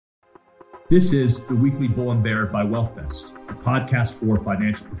This is the Weekly Bull and Bear by WealthVest, a podcast for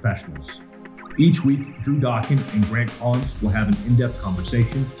financial professionals. Each week, Drew Dawkins and Grant Collins will have an in-depth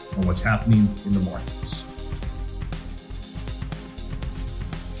conversation on what's happening in the markets.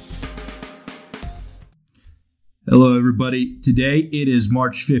 Hello, everybody. Today it is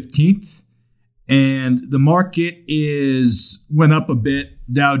March 15th, and the market went up a bit.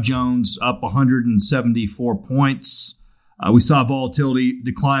 Dow Jones up 174 points. We saw volatility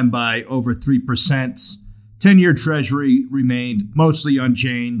decline by over 3%. 10-year Treasury remained mostly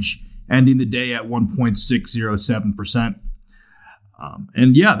unchanged, ending the day at 1.607%.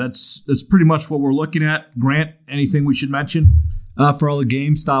 And yeah, that's pretty much what we're looking at. Grant, anything we should mention? For all the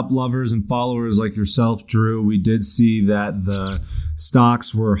GameStop lovers and followers like yourself, Drew, we did see that the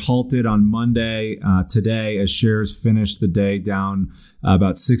stocks were halted on Monday today as shares finished the day down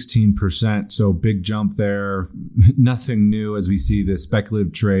about 16%. So big jump there. Nothing new as we see the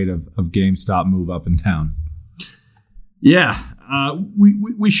speculative trade of GameStop move up and down. Yeah,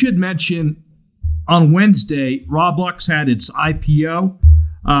 we should mention on Wednesday, Roblox had its IPO.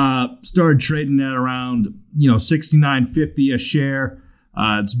 Started trading at around $69.50 a share.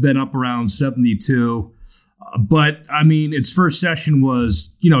 It's been up around 72. But I mean, its first session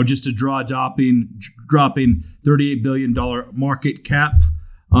was just a dropping $38 billion market cap.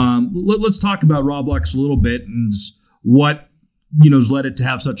 Let's talk about Roblox a little bit and what has led it to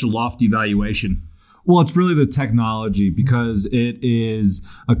have such a lofty valuation. Well, it's really the technology, because it is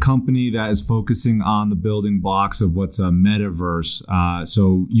a company that is focusing on the building blocks of what's a metaverse.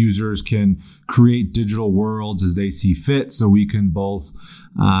 So users can create digital worlds as they see fit. So we can both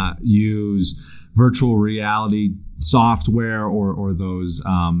use virtual reality software or those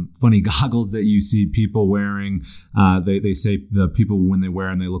funny goggles that you see people wearing. They say the people, when they wear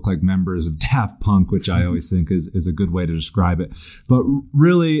them, they look like members of Daft Punk, which I always think is a good way to describe it. But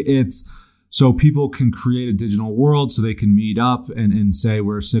really, it's so people can create a digital world so they can meet up and say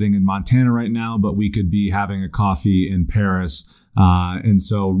we're sitting in Montana right now, but we could be having a coffee in Paris. And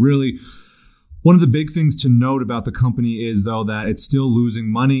so really, one of the big things to note about the company is, though, that it's still losing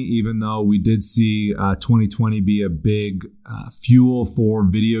money, even though we did see 2020 be a big fuel for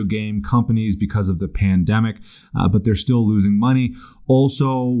video game companies because of the pandemic, but they're still losing money.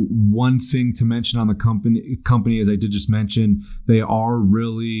 Also, one thing to mention on the company, as I did just mention, they are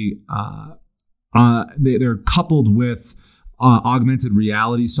really they're coupled with augmented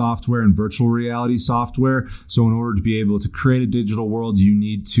reality software and virtual reality software. So in order to be able to create a digital world, you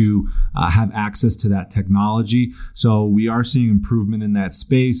need to have access to that technology. So we are seeing improvement in that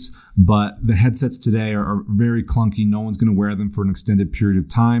space, but the headsets today are very clunky. No one's going to wear them for an extended period of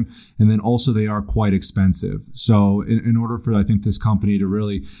time. And then also they are quite expensive. So in order for, I think, this company to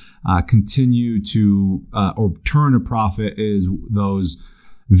really continue to or turn a profit, is those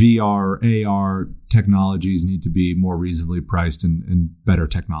VR, AR technologies need to be more reasonably priced and better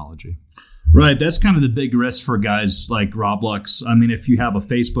technology. Right. That's kind of the big risk for guys like Roblox. I mean, if you have a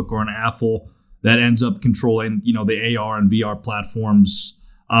Facebook or an Apple that ends up controlling, the AR and VR platforms,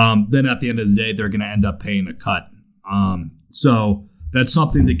 then at the end of the day, they're going to end up paying a cut. So that's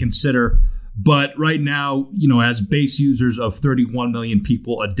something to consider. But right now, as base users of 31 million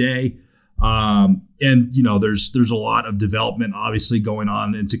people a day, and there's a lot of development obviously going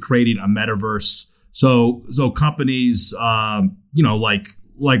on into creating a metaverse. So companies, like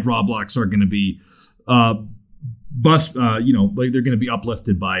Roblox are going to be they're going to be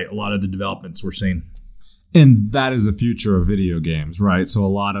uplifted by a lot of the developments we're seeing. And that is the future of video games, right? So a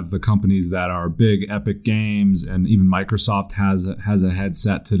lot of the companies that are big, Epic Games, and even Microsoft has a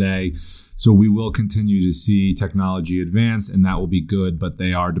headset today. So we will continue to see technology advance, and that will be good, but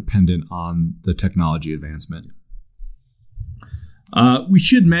they are dependent on the technology advancement. We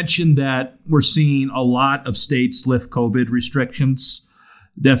should mention that we're seeing a lot of states lift COVID restrictions.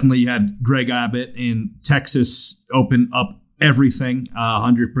 Definitely you had Greg Abbott in Texas open up everything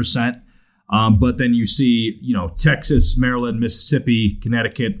 100%. But then you see, Texas, Maryland, Mississippi,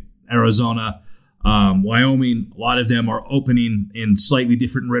 Connecticut, Arizona, Wyoming, a lot of them are opening in slightly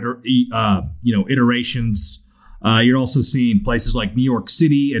different, iterations. You're also seeing places like New York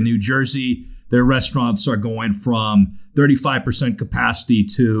City and New Jersey. Their restaurants are going from 35% capacity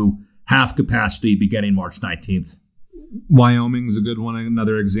to half capacity beginning March 19th. Wyoming's a good one.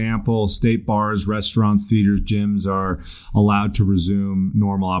 Another example, state bars, restaurants, theaters, gyms are allowed to resume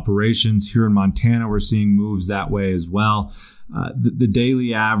normal operations. Here in Montana, we're seeing moves that way as well. The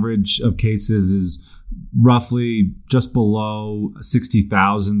daily average of cases is roughly just below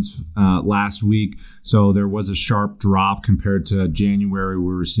 60,000 last week. So there was a sharp drop compared to January.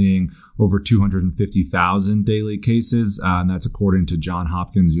 We were seeing over 250,000 daily cases, and that's according to Johns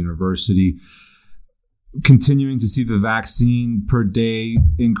Hopkins University. Continuing to see the vaccine per day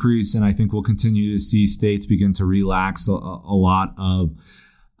increase, and I think we'll continue to see states begin to relax a lot of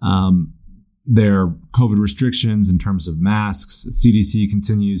their COVID restrictions in terms of masks. CDC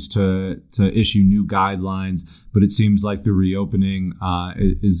continues to issue new guidelines, but it seems like the reopening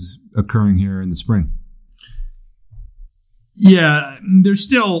is occurring here in the spring. Yeah, there's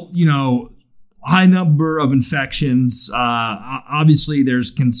still, high number of infections. Obviously,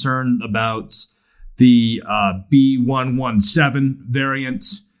 there's concern about the B.1.1.7 variant,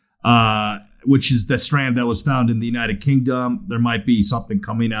 which is the strand that was found in the United Kingdom. There might be something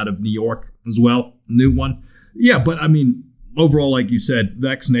coming out of New York as well, new one. Yeah, but I mean, overall, like you said,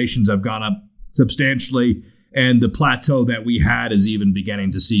 vaccinations have gone up substantially, and the plateau that we had is even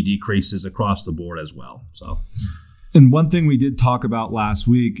beginning to see decreases across the board as well. So, and one thing we did talk about last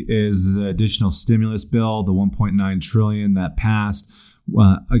week is the additional stimulus bill, the $1.9 trillion that passed.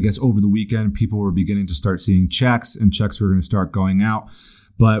 I guess over the weekend, people were beginning to start seeing checks, and checks were going to start going out.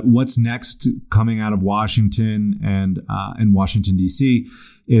 But what's next coming out of Washington and Washington, D.C.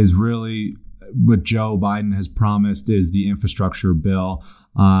 is really what Joe Biden has promised is the infrastructure bill.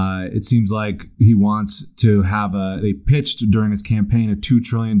 It seems like he wants to have they pitched during his campaign a $2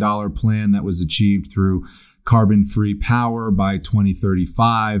 trillion plan that was achieved through carbon-free power by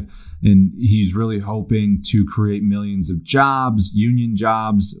 2035. And he's really hoping to create millions of jobs, union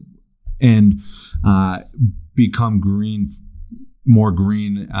jobs, and become more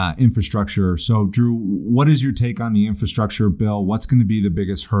green infrastructure. So, Drew, what is your take on the infrastructure bill? What's going to be the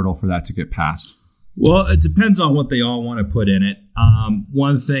biggest hurdle for that to get passed? Well, it depends on what they all want to put in it.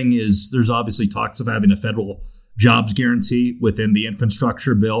 One thing is there's obviously talks of having a federal jobs guarantee within the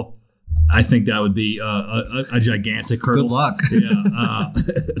infrastructure bill. I think that would be a gigantic hurdle. Good luck. Yeah.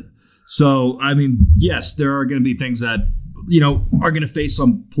 So, I mean, yes, there are going to be things that, are going to face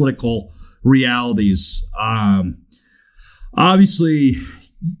some political realities. Obviously,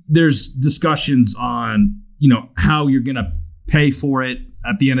 there's discussions on, how you're going to pay for it.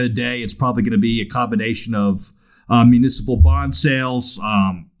 At the end of the day, it's probably going to be a combination of municipal bond sales,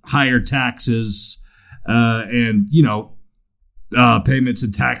 higher taxes, and, payments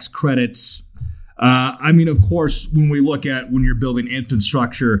and tax credits. Of course, when you're building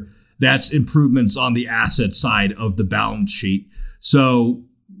infrastructure, that's improvements on the asset side of the balance sheet. So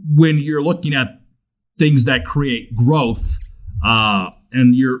when you're looking at things that create growth,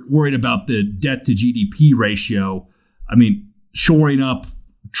 and you're worried about the debt to GDP ratio, shoring up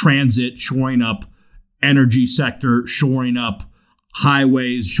transit, shoring up energy sector, shoring up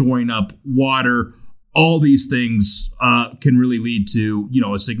highways, shoring up water, all these things can really lead to,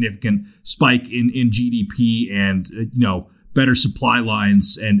 a significant spike in GDP and, better supply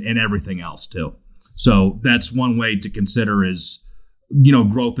lines and everything else too. So that's one way to consider is,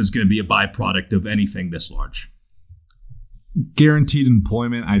 growth is going to be a byproduct of anything this large. Guaranteed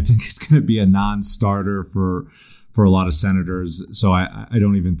employment, I think, is going to be a non-starter for a lot of senators. So I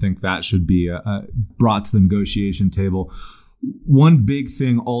don't even think that should be brought to the negotiation table. One big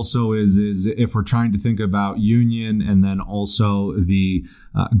thing also is if we're trying to think about union and then also the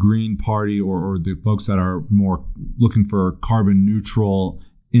Green Party or the folks that are more looking for carbon neutral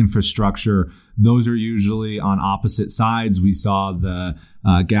infrastructure, those are usually on opposite sides. We saw the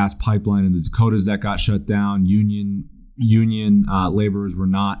gas pipeline in the Dakotas that got shut down. Union laborers were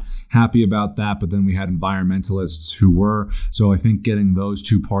not happy about that, but then we had environmentalists who were. So I think getting those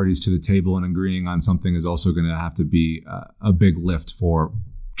two parties to the table and agreeing on something is also going to have to be a big lift for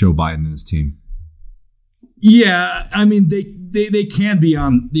Joe Biden and his team. Yeah, they can be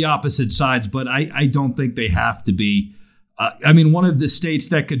on the opposite sides, but I don't think they have to be. One of the states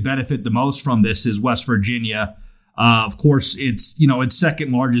that could benefit the most from this is West Virginia. Of course, it's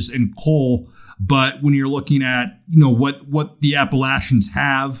second largest in coal. But when you're looking at, what the Appalachians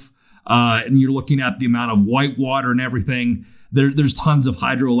have, and you're looking at the amount of white water and everything, there's tons of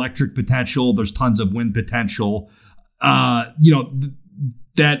hydroelectric potential. There's tons of wind potential. The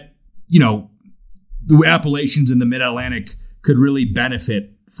Appalachians in the Mid-Atlantic could really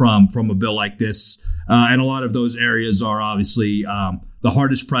benefit from a bill like this. And a lot of those areas are obviously the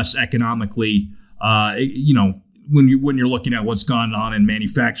hardest pressed economically, when you're looking at what's gone on in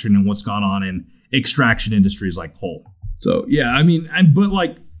manufacturing and what's gone on in extraction industries like coal. So, yeah,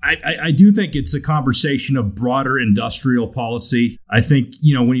 I do think it's a conversation of broader industrial policy. I think,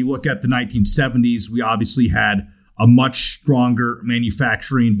 when you look at the 1970s, we obviously had a much stronger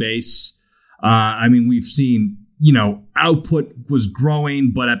manufacturing base. I mean, we've seen, output was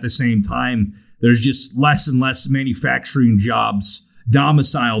growing, but at the same time, there's just less and less manufacturing jobs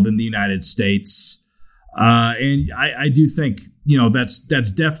domiciled in the United States. And I do think,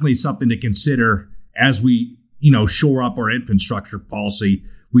 that's definitely something to consider as we, shore up our infrastructure policy.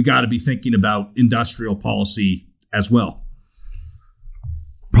 We got to be thinking about industrial policy as well.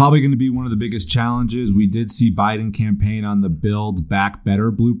 Probably going to be one of the biggest challenges. We did see Biden campaign on the Build Back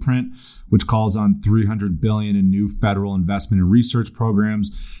Better blueprint, which calls on $300 billion in new federal investment in research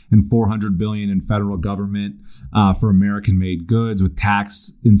programs and $400 billion in federal government for American-made goods, with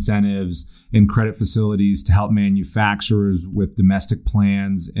tax incentives and credit facilities to help manufacturers with domestic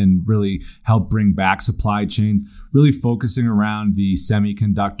plans and really help bring back supply chains, really focusing around the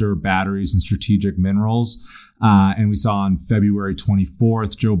semiconductor, batteries, and strategic minerals. And we saw on February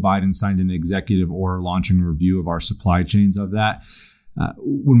 24th, Joe Biden signed an executive order launching a review of our supply chains of that.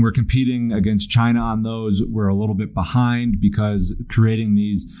 When we're competing against China on those, we're a little bit behind because creating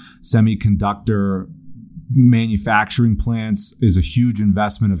these semiconductor manufacturing plants is a huge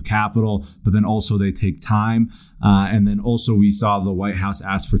investment of capital, but then also they take time. And then also we saw the White House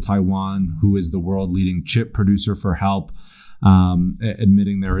ask for Taiwan, who is the world leading chip producer, for help.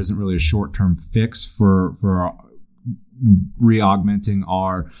 Admitting there isn't really a short-term fix for re-augmenting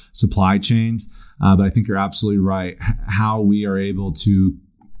our supply chains. But I think you're absolutely right. How we are able to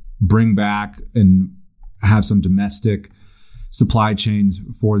bring back and have some domestic supply chains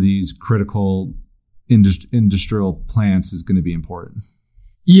for these critical industrial plants is going to be important.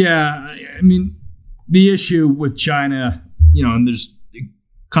 Yeah, I mean, the issue with China, and there's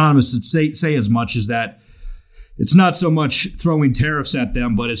economists that say as much as that. It's not so much throwing tariffs at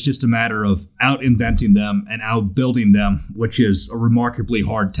them, but it's just a matter of out-inventing them and out-building them, which is a remarkably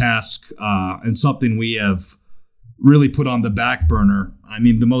hard task and something we have really put on the back burner. I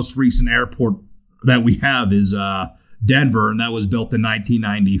mean, the most recent airport that we have is Denver, and that was built in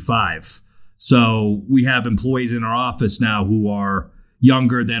 1995. So we have employees in our office now who are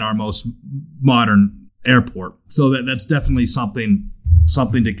younger than our most modern airport. So that's definitely something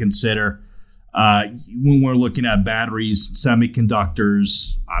to consider. When we're looking at batteries,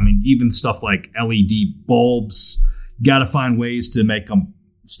 semiconductors, I mean, even stuff like LED bulbs, you got to find ways to make them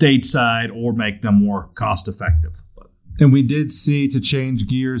stateside or make them more cost effective. And we did see, to change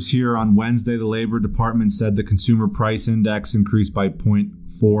gears here, on Wednesday, the Labor Department said the Consumer Price Index increased by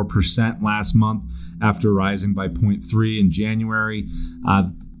 0.4% last month after rising by 0.3% in January.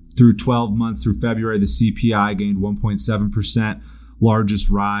 Through 12 months through February, the CPI gained 1.7%. Largest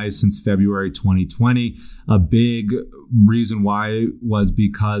rise since February 2020. A big reason why was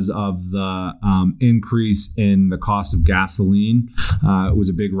because of the increase in the cost of gasoline. It was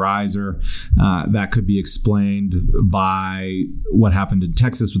a big riser. That could be explained by what happened in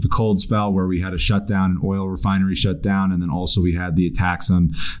Texas with the cold spell, where we had a shutdown, an oil refinery shut down, and then also we had the attacks on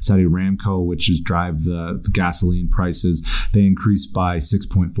Saudi Aramco, which is drive the gasoline prices. They increased by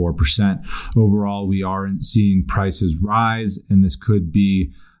 6.4%. Overall, we are seeing prices rise, and this could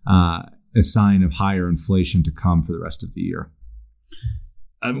be a sign of higher inflation to come for the rest of the year.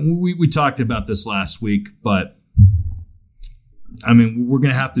 I mean, we talked about this last week, but I mean, we're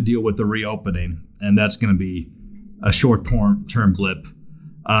going to have to deal with the reopening, and that's going to be a short-term blip.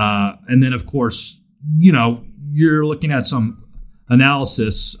 And then, of course, you're looking at some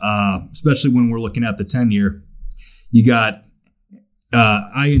analysis, especially when we're looking at the 10-year. You got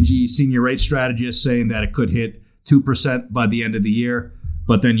ING senior rate strategists saying that it could hit 2% by the end of the year,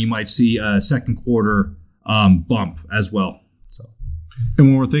 but then you might see a second quarter bump as well. And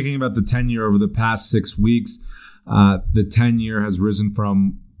when we're thinking about the 10-year over the past 6 weeks, the 10-year has risen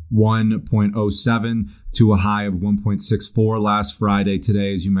from 1.07 to a high of 1.64 last Friday.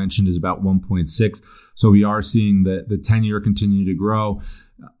 Today, as you mentioned, is about 1.6. So we are seeing the 10-year continue to grow.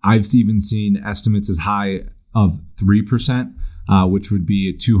 I've even seen estimates as high of 3%. Which would be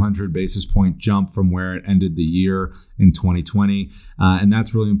a 200 basis point jump from where it ended the year in 2020. And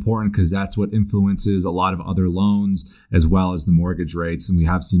that's really important because that's what influences a lot of other loans as well as the mortgage rates. And we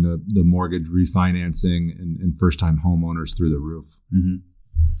have seen the mortgage refinancing and first-time homeowners through the roof. Mm-hmm.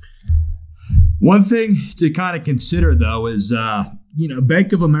 One thing to kind of consider, though, is,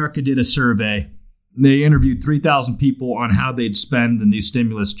 Bank of America did a survey. They interviewed 3,000 people on how they'd spend the new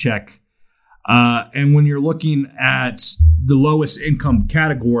stimulus check. And when you're looking at the lowest income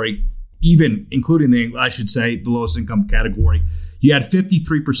category, even including the lowest income category, you had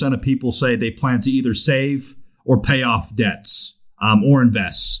 53% of people say they plan to either save or pay off debts or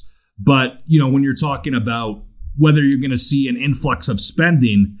invest. But, when you're talking about whether you're going to see an influx of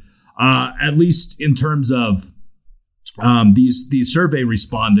spending, at least in terms of these survey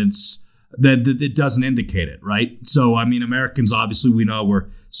respondents, that it doesn't indicate it, right? So, I mean, Americans, obviously, we know we're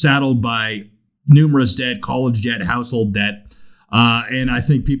saddled by numerous debt, college debt, household debt. And I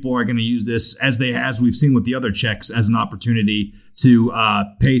think people are going to use this, as we've seen with the other checks, as an opportunity to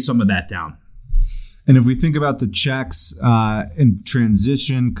pay some of that down. And if we think about the checks in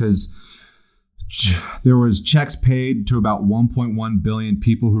transition, because there was checks paid to about 1.1 billion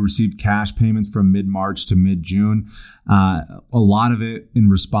people who received cash payments from mid-March to mid-June. A lot of it in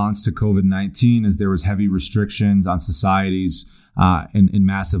response to COVID-19, as there was heavy restrictions on societies and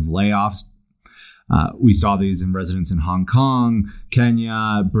massive layoffs. We saw these in residents in Hong Kong,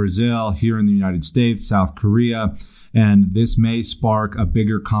 Kenya, Brazil, here in the United States, South Korea. And this may spark a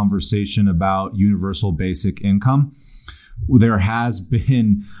bigger conversation about universal basic income. There has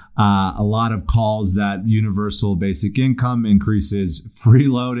been a lot of calls that universal basic income increases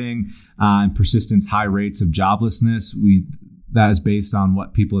freeloading and persistent high rates of joblessness. That is based on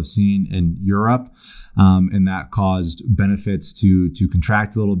what people have seen in Europe, and that caused benefits to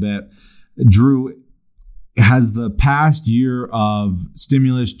contract a little bit. Drew, has the past year of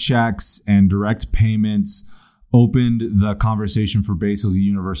stimulus checks and direct payments opened the conversation for basically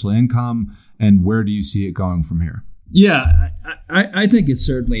universal income, and where do you see it going from here? Yeah, I think it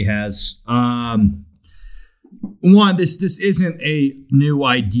certainly has. One, this isn't a new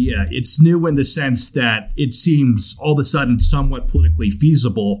idea. It's new in the sense that it seems all of a sudden somewhat politically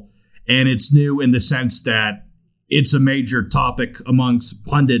feasible, and it's new in the sense that it's a major topic amongst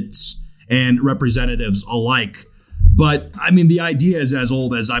pundits and representatives alike. But I mean, the idea is as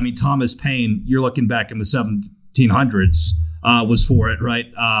old as, Thomas Paine, you're looking back in the 1700s, was for it, right?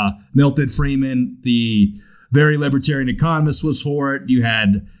 Milton Friedman, the very libertarian economist, was for it. You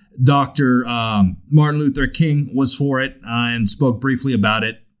had Dr. Martin Luther King was for it and spoke briefly about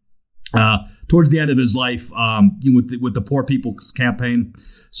it towards the end of his life with the Poor People's Campaign.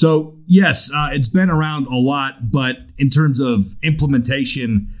 So, yes, it's been around a lot, but in terms of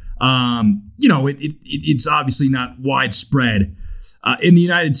implementation, it's obviously not widespread. In the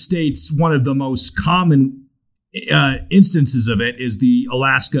United States, one of the most common instances of it is the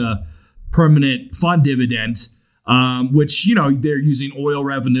Alaska Permanent Fund Dividend, which, they're using oil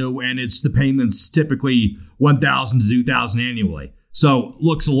revenue, and it's the payments typically $1,000 to $2,000 annually. So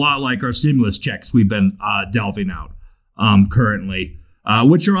looks a lot like our stimulus checks we've been delving out currently,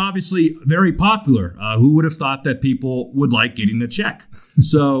 which are obviously very popular. Who would have thought that people would like getting a check?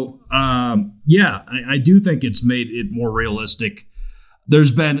 So, I do think it's made it more realistic.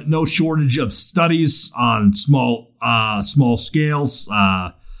 There's been no shortage of studies on small scales.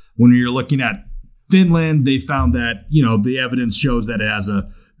 When you're looking at Finland, they found that, the evidence shows that it has a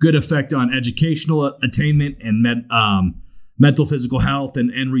good effect on educational attainment and mental physical health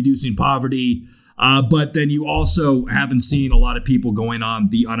and reducing poverty. But then you also haven't seen a lot of people going on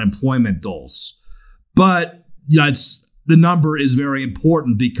the unemployment doles. But the number is very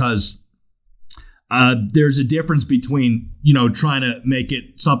important because there's a difference between, trying to make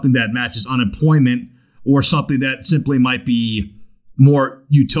it something that matches unemployment or something that simply might be more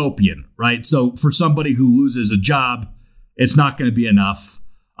utopian, right? So for somebody who loses a job, it's not going to be enough.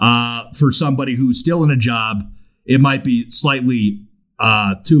 For somebody who's still in a job, it might be slightly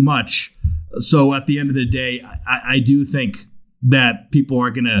too much. So at the end of the day, I do think that people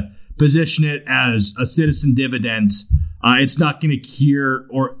are going to position it as a citizen dividend. It's not going to cure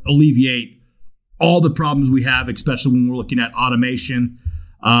or alleviate all the problems we have, especially when we're looking at automation.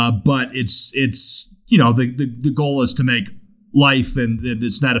 But it's the goal is to make life and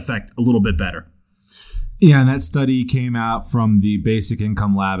its net effect a little bit better. Yeah, and that study came out from the Basic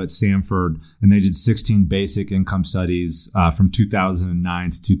Income Lab at Stanford, and they did 16 basic income studies from 2009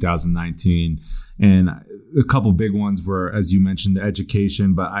 to 2019. And a couple big ones were, as you mentioned, the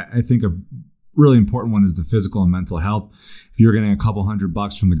education, but I think a really important one is the physical and mental health. If you're getting a couple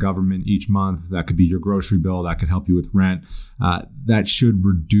 $100 from the government each month, that could be your grocery bill, that could help you with rent. That should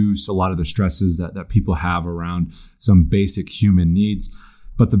reduce a lot of the stresses that people have around some basic human needs.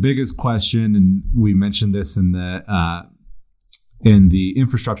 But the biggest question, and we mentioned this in the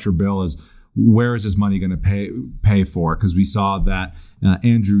infrastructure bill, is where is this money going to pay for? Because we saw that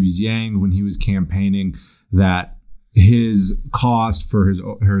Andrew Yang, when he was campaigning, that his cost for his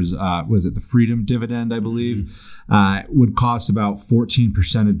was it the Freedom Dividend, I believe, would cost about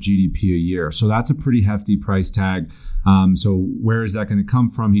 14% of GDP a year. So that's a pretty hefty price tag. So where is that going to come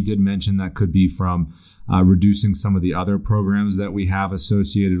from? He did mention that could be from reducing some of the other programs that we have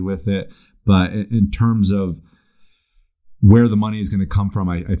associated with it. But in terms of where the money is going to come from,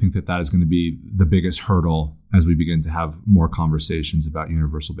 I think that is going to be the biggest hurdle as we begin to have more conversations about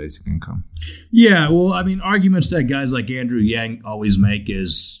universal basic income. Yeah, well, I mean, arguments that guys like Andrew Yang always make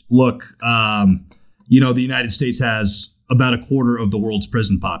is, look, the United States has about a quarter of the world's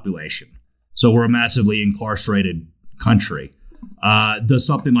prison population. So we're a massively incarcerated country. Does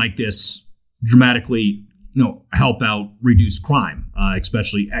something like this dramatically, help out reduce crime,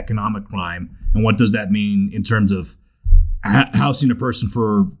 especially economic crime? And what does that mean in terms of housing a person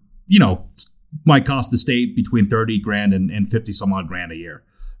for, might cost the state between 30 grand and 50 some odd grand a year.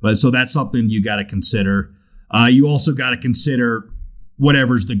 But so that's something you got to consider. You also got to consider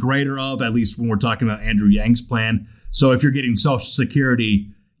whatever's the greater of, at least when we're talking about Andrew Yang's plan. So if you're getting Social Security,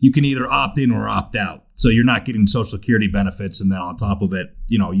 you can either opt in or opt out. So you're not getting Social Security benefits, and then on top of it,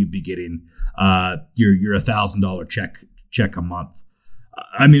 you'd be getting your $1,000 check a month.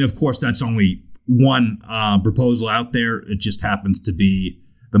 I mean, of course, that's only one proposal out there. It just happens to be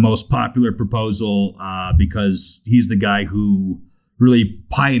the most popular proposal because he's the guy who really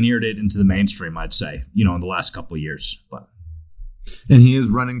pioneered it into the mainstream, I'd say, in the last couple of years. And he is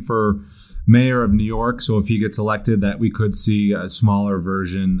running for mayor of New York. So if he gets elected, that we could see a smaller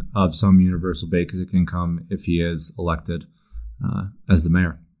version of some universal basic income if he is elected as the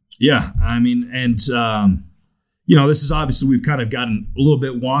mayor. Yeah, I mean, and, this is obviously, we've kind of gotten a little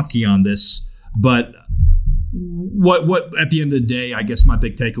bit wonky on this, but what at the end of the day, I guess my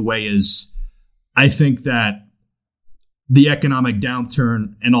big takeaway is I think that the economic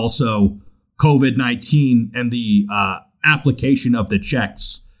downturn and also COVID-19 and the application of the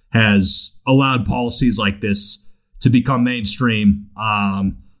checks has allowed policies like this to become mainstream.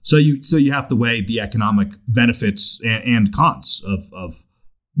 So you have to weigh the economic benefits and cons of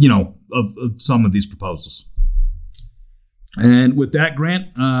some of these proposals. And with that, Grant,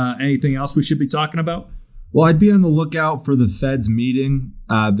 anything else we should be talking about? Well, I'd be on the lookout for the Fed's meeting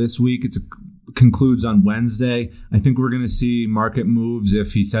this week. It concludes on Wednesday. I think we're going to see market moves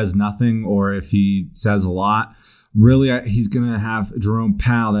if he says nothing or if he says a lot. Really, he's going to have Jerome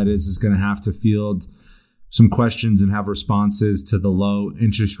Powell, is going to have to field some questions and have responses to the low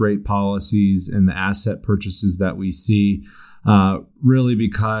interest rate policies and the asset purchases that we see. Really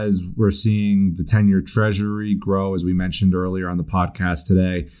because we're seeing the 10-year Treasury grow, as we mentioned earlier on the podcast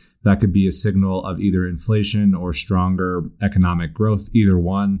today. That could be a signal of either inflation or stronger economic growth. Either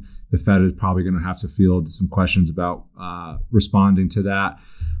one, the Fed is probably going to have to field some questions about responding to that.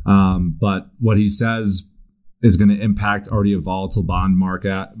 But what he says is going to impact already a volatile bond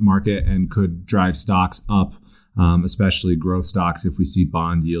market and could drive stocks up, especially growth stocks, if we see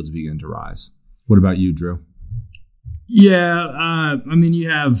bond yields begin to rise. What about you, Drew? Yeah, you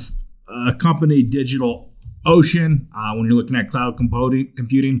have a company, DigitalOcean, when you're looking at cloud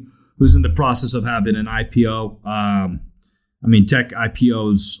computing, who's in the process of having an IPO. Tech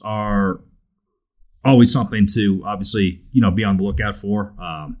IPOs are always something to obviously, be on the lookout for.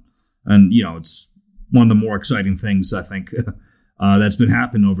 It's one of the more exciting things, I think, that's been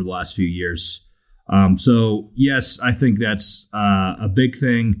happening over the last few years. So, yes, I think that's a big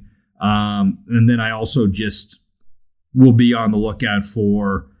thing. And then I also just will be on the lookout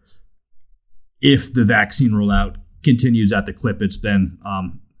for if the vaccine rollout continues at the clip it's been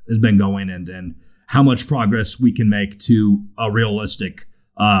going and how much progress we can make to a realistic,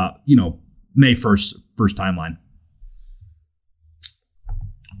 May 1st timeline.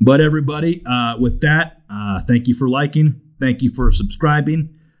 But everybody, with that, thank you for liking. Thank you for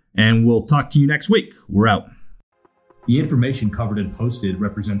subscribing. And we'll talk to you next week. We're out. The information covered and posted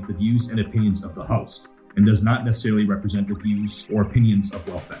represents the views and opinions of the host and does not necessarily represent the views or opinions of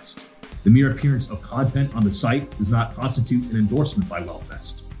WealthVest. The mere appearance of content on the site does not constitute an endorsement by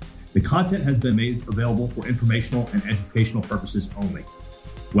WealthVest. The content has been made available for informational and educational purposes only.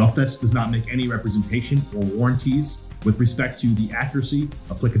 WealthVest does not make any representation or warranties with respect to the accuracy,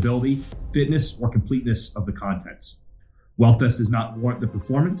 applicability, fitness, or completeness of the contents. WealthVest does not warrant the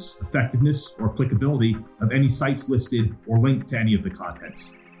performance, effectiveness, or applicability of any sites listed or linked to any of the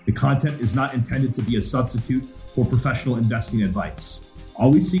contents. The content is not intended to be a substitute for professional investing advice.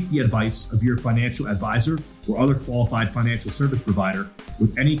 Always seek the advice of your financial advisor or other qualified financial service provider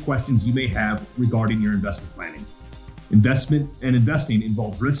with any questions you may have regarding your investment planning. Investment and investing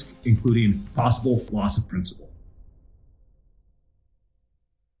involves risk, including possible loss of principal.